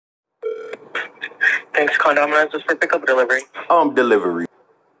Thanks, Condominize. Is for pickup or delivery? Delivery.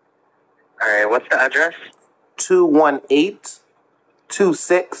 All right, what's the address?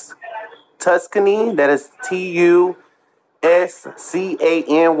 21826 Tuscany. That is Tuscany,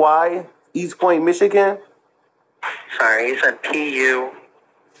 East Point, Michigan. Sorry, you said P-U.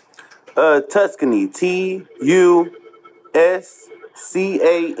 Tuscany. Tuscany.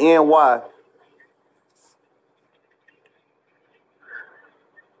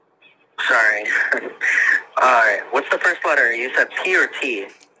 Sorry. All right, what's the first letter? You said P or T?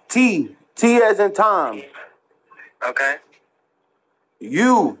 T. T as in Tom. Okay.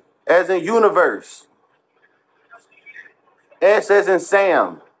 U as in universe. S as in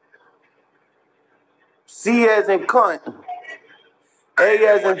Sam. C as in cunt. A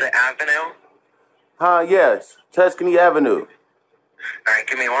as in... What's the avenue? Yes. Tuscany Avenue. All right,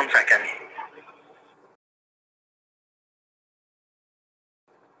 give me 1 second.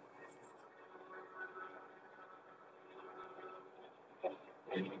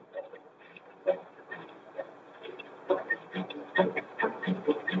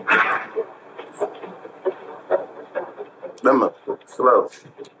 Let me slow.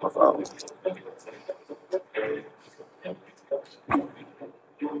 My phone.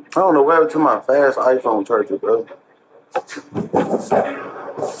 I don't know what happened to my fast iPhone charger, bro.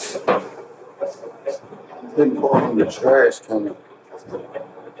 Didn't go in the trash can.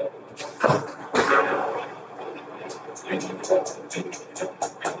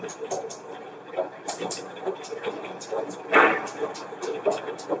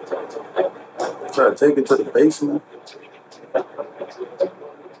 Try to take it to the basement.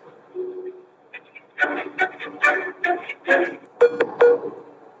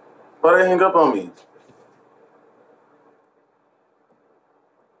 Why they hang up on me?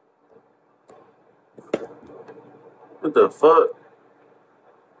 What the fuck?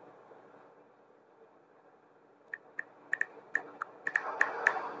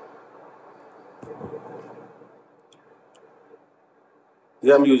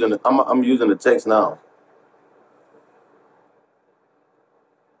 Yeah, I'm using it. I'm using the text now.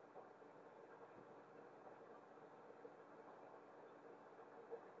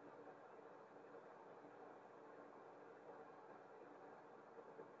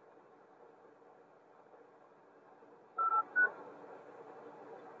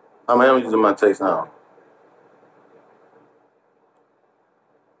 I am using my text now.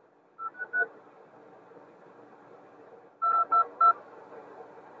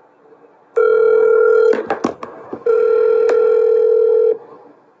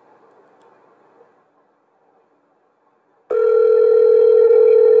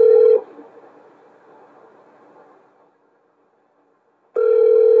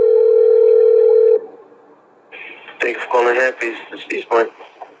 Thanks for calling Happy's. This is East Point.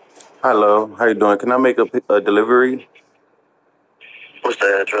 Hello, how you doing? Can I make a delivery? What's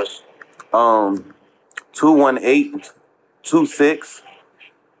the address? 21826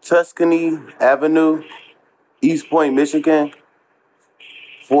 Tuscany Avenue, East Point, Michigan,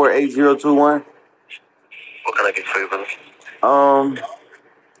 48021. What can I get for you, brother?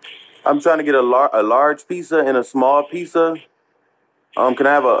 I'm trying to get a large pizza and a small pizza. Can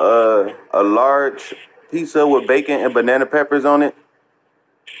I have a large pizza with bacon and banana peppers on it?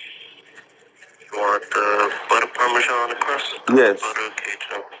 You want the butter parmesan on the crust? Yes. Butter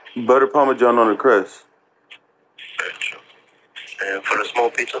Cajun. Butter parmesan on the crust. Gotcha. And for the small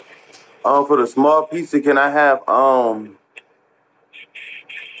pizza? For the small pizza, can I have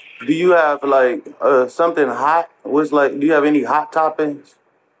do you have like something hot? Do you have any hot toppings?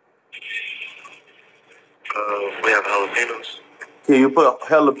 We have jalapenos. Can you put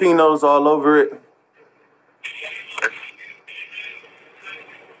jalapenos all over it?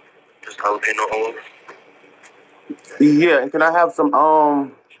 Just jalapeno all over? Yeah, and can I have some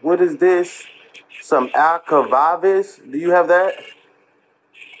what is this? Some alcavavis? Do you have that?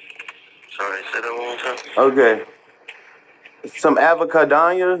 Sorry, say that one more time. Okay. Some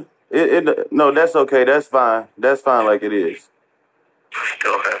avocadanya? No, that's okay. That's fine. That's fine like it is.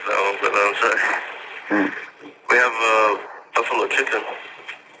 Don't have that one, but I'm sorry. We have buffalo chicken.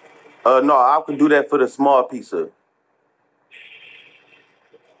 No, I can do that for the small pizza.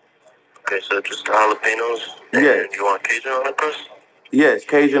 Okay, so just the jalapenos. And yes. You want Cajun on the crust? Yes,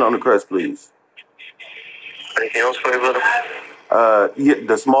 Cajun on the crust, please. Anything else for you, brother? Yeah,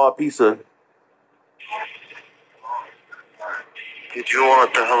 the small pizza. Did you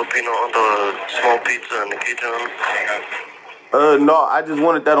want the jalapeno on the small pizza and the Cajun on? No, I just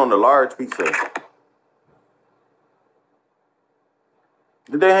wanted that on the large pizza.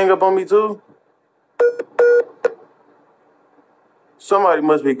 Did they hang up on me too? Somebody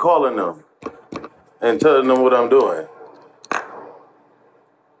must be calling them. and telling them what I'm doing.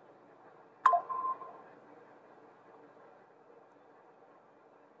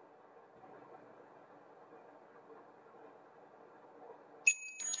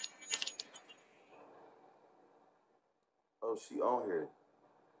 Oh, she on here.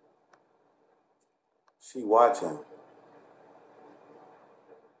 She watching.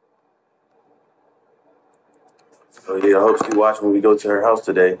 Oh yeah, I hope she watching when we go to her house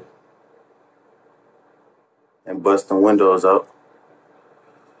today and bust the windows up.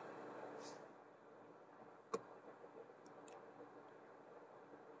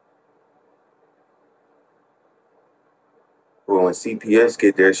 Well, when CPS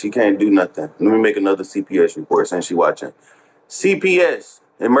get there, she can't do nothing. Let me make another CPS report since she watching. CPS,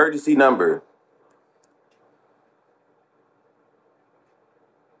 emergency number.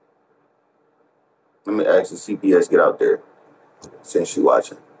 Let me ask the CPS get out there since she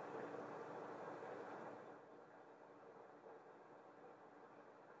watching.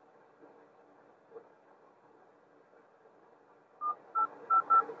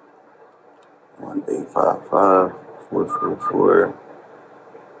 One 855-444.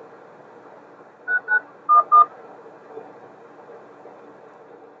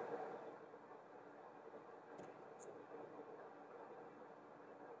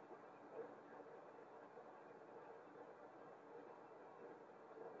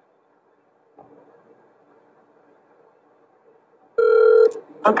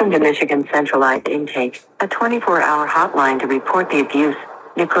 Welcome to Michigan Centralized Intake, a 24-hour hotline to report the abuse,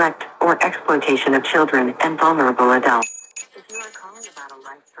 neglect, or exploitation of children and vulnerable adults. If you are calling about a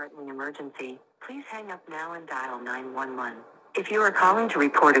life-threatening emergency, please hang up now and dial 911. If you are calling to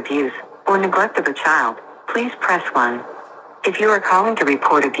report abuse or neglect of a child, please press 1. If you are calling to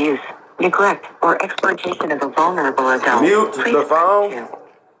report abuse, neglect, or exploitation of a vulnerable adult, Mute please the phone. press 2.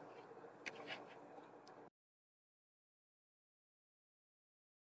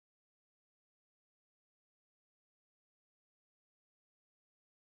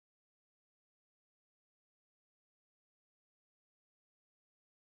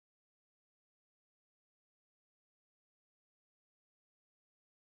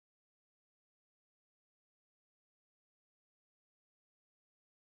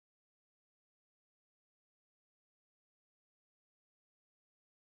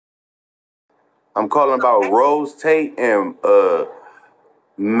 I'm calling about Rose Tate and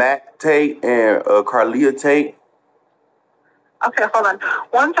Matt Tate and Carlia Tate. Okay, hold on.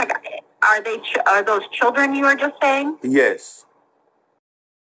 One second. Are those children you were just saying? Yes.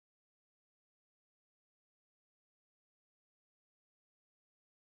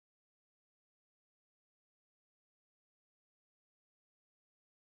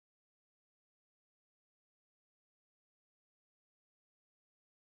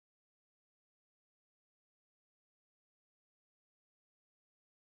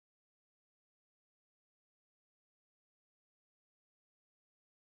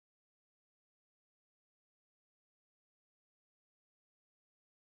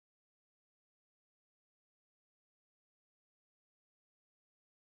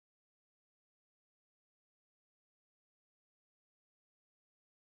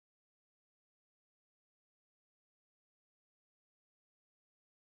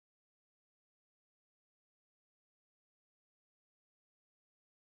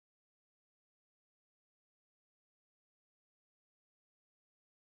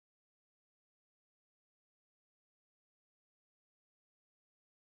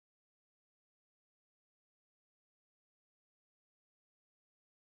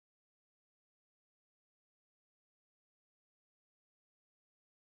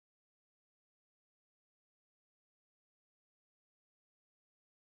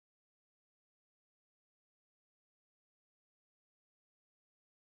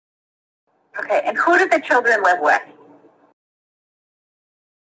 Okay, and who did the children live with?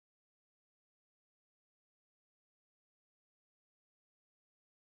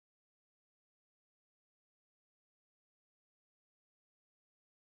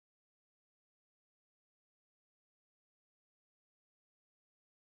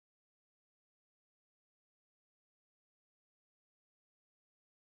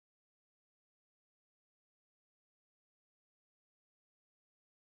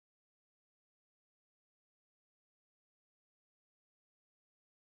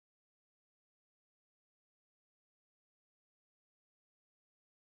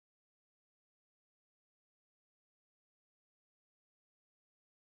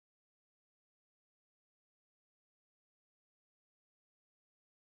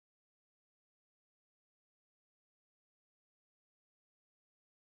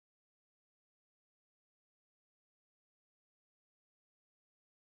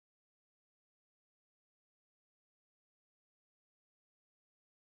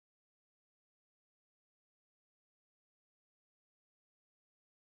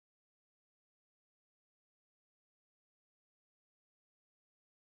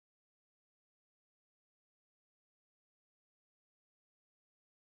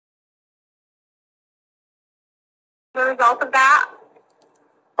 the result of that?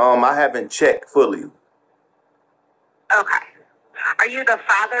 I haven't checked fully. Okay. Are you the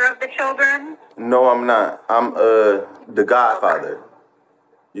father of the children? No, I'm not. I'm the godfather. Okay.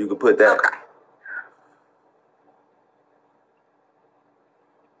 You could put that. Okay.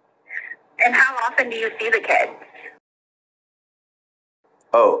 And how often do you see the kids?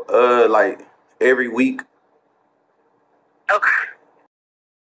 Oh, like every week. Okay.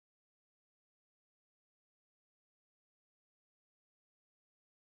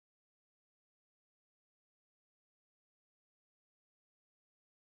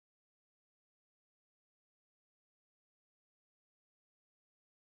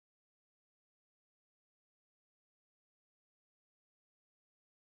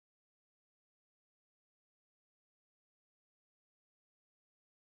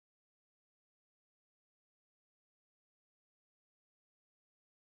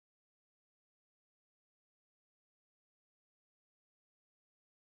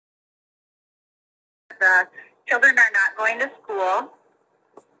 The children are not going to school,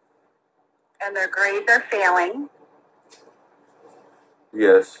 and their grades are failing.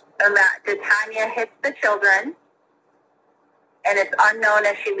 Yes. And that Tanya hits the children, and it's unknown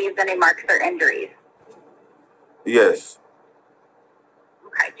if she leaves any marks or injuries. Yes.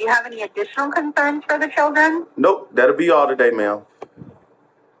 Okay. Do you have any additional concerns for the children? Nope. That'll be all today, ma'am.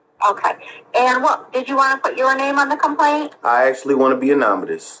 Okay. And what did you want to put your name on the complaint? I actually want to be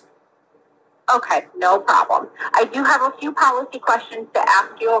anonymous. Okay, no problem. I do have a few policy questions to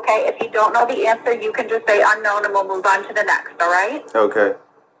ask you, okay? If you don't know the answer, you can just say unknown and we'll move on to the next, all right? Okay.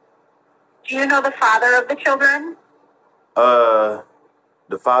 Do you know the father of the children? The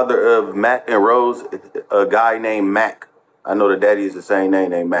father of Mac and Rose, a guy named Mac. I know the daddy is the same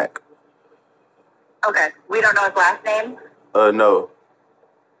name, named Mac. Okay. We don't know his last name? No.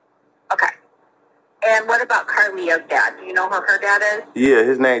 Okay. And what about Carlia's dad? Do you know who her dad is? Yeah,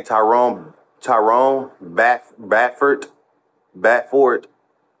 his name Tyrone Batford.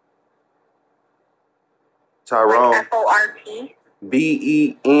 Tyrone. Like F-O-R-T?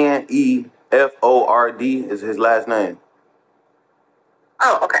 Beneford is his last name.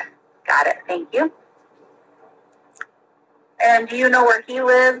 Oh, okay. Got it. Thank you. And do you know where he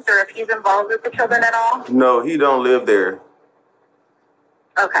lives or if he's involved with the children at all? No, he don't live there.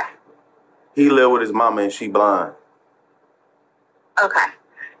 Okay. He live with his mama and she blind. Okay.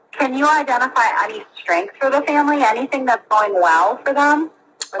 Can you identify any strengths for the family? Anything that's going well for them?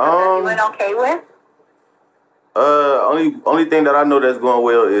 Or that they're doing okay with? Only thing that I know that's going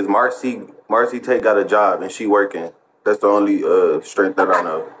well is Marcy Tate got a job and she working. That's the only strength that I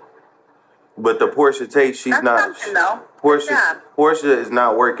know. But the Portia Tate, she's that's not. Though. Portia is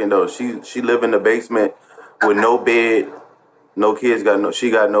not working though. She live in the basement with no bed. No kids she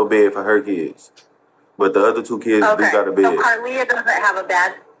got no bed for her kids. But the other two kids do got a bed. So Carlia doesn't have a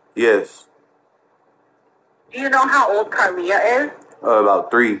bed? Yes. Do you know how old Carlia is? About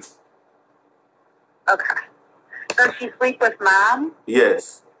 3. Okay. Does she sleep with mom?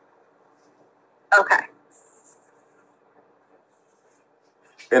 Yes. Okay.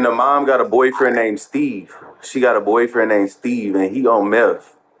 And the mom got a boyfriend named Steve. She got a boyfriend named Steve, and he on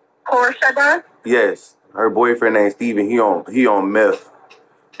meth. Portia does? Yes. Her boyfriend named Steve, and he on meth.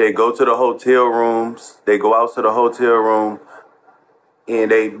 They go to the hotel rooms. They go out to the hotel room,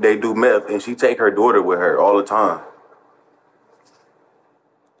 and they do meth, and she take her daughter with her all the time.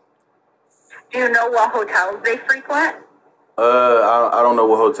 Do you know what hotels they frequent? I don't know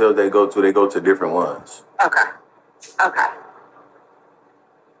what hotels they go to. They go to different ones. Okay. Okay.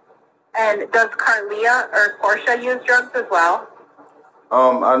 And does Carlia or Portia use drugs as well?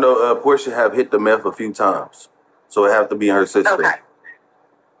 I know Portia have hit the meth a few times, so it have to be in her system. Okay.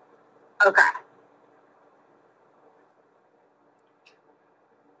 Okay.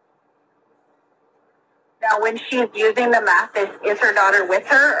 Now, when she's using the meth, is her daughter with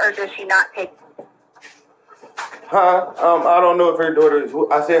her, or does she not take? I don't know if her daughter is.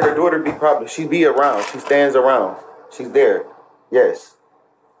 I said her daughter she be around. She stands around. She's there. Yes.